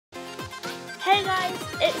Hey guys,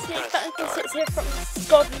 it's me, Batman6 here from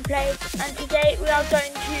Scotland Plays, and today we are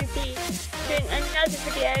going to be doing another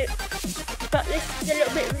video, but this is a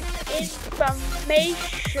little bit of an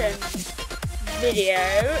information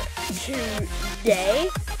video today.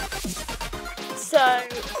 So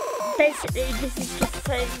basically this is just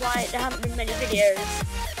saying why there haven't been many videos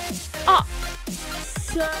up.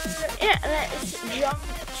 So yeah, let's jump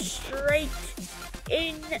straight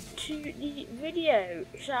into the video,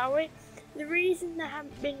 shall we? The reason there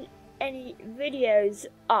haven't been any videos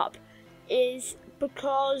up is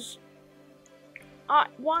because our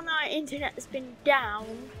internet has been down.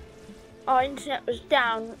 Our internet was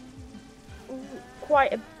down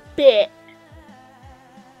quite a bit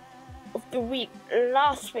of the week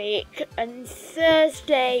last week, and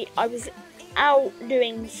Thursday I was out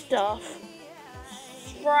doing stuff.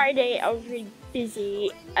 Friday I was really busy,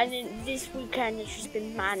 and then this weekend it's just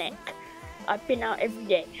been manic. I've been out every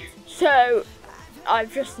day, so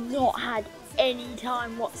I've just not had any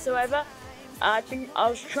time whatsoever. I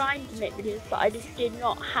was trying to make videos, but I just did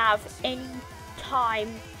not have any time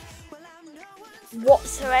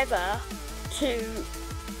whatsoever to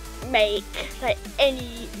make like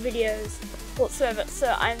any videos whatsoever.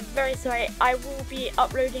 So I'm very sorry. I will be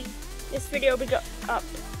uploading this video. Will be up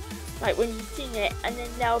like when you've seen it, and then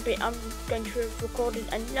I'm going to have recorded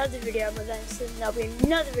another video, but then soon there'll be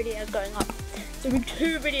another video going up. So there'll be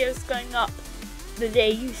 2 videos going up the day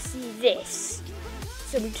you see this.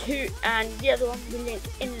 So there'll be 2, and the other one will be linked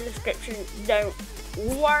in the description. Don't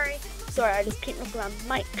worry. Sorry, I just keep looking around the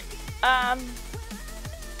mic.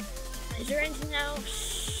 Is there anything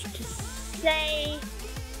else to say?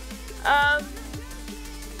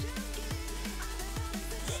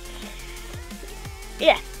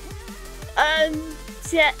 Yeah.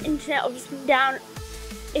 So yeah, internet obviously been down.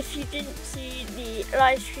 If you didn't see the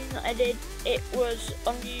live stream that I did, it was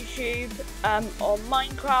on YouTube, on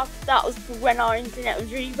Minecraft. That was when our internet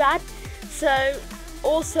was really bad. So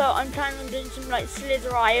also I'm planning on doing some like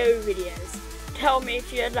Slither.io videos. Tell me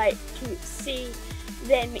if you'd like to see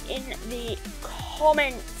them in the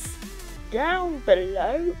comments down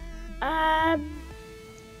below. And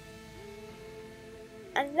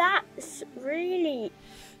that's really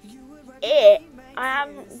it. I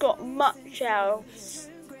haven't got much else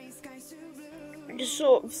to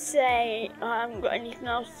sort of say. I haven't got anything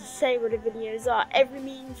else to say what the videos are. Every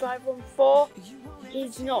Mean 514,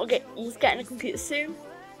 he's getting a computer soon.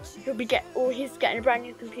 He's getting a brand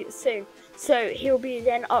new computer soon. So he'll be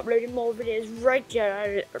then uploading more videos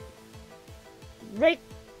regularly.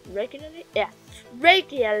 Regularly.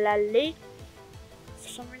 For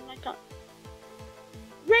some reason I can't.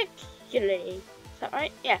 Regularly. Is that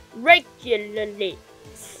right? Yeah, regularly.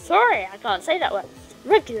 Sorry, I can't say that word.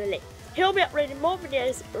 Regularly. He'll be uploading more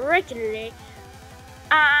videos regularly.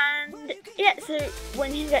 And yeah, so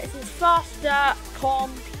when he gets his faster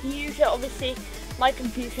computer, obviously my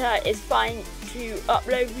computer is fine to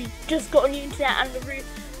upload. We just got a new internet and the router,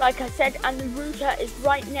 like I said, and the router is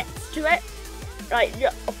right next to it. Like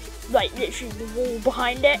literally the wall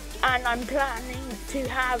behind it. And I'm planning to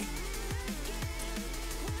have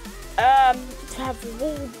the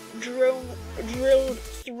wall drilled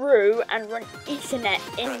through and run Ethernet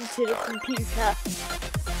into the computer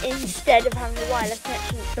instead of having a wireless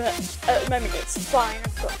connection. But at the moment it's fine.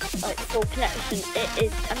 I've got like full connection. It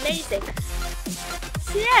is amazing.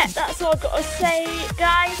 So yeah, that's all I've got to say,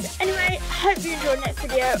 guys. Anyway, hope you enjoyed the next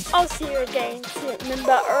video. I'll see you again. So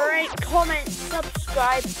remember, rate, comment,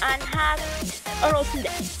 subscribe, and have an awesome day.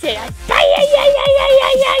 See you guys. Bye.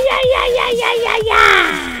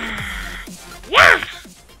 Yeah.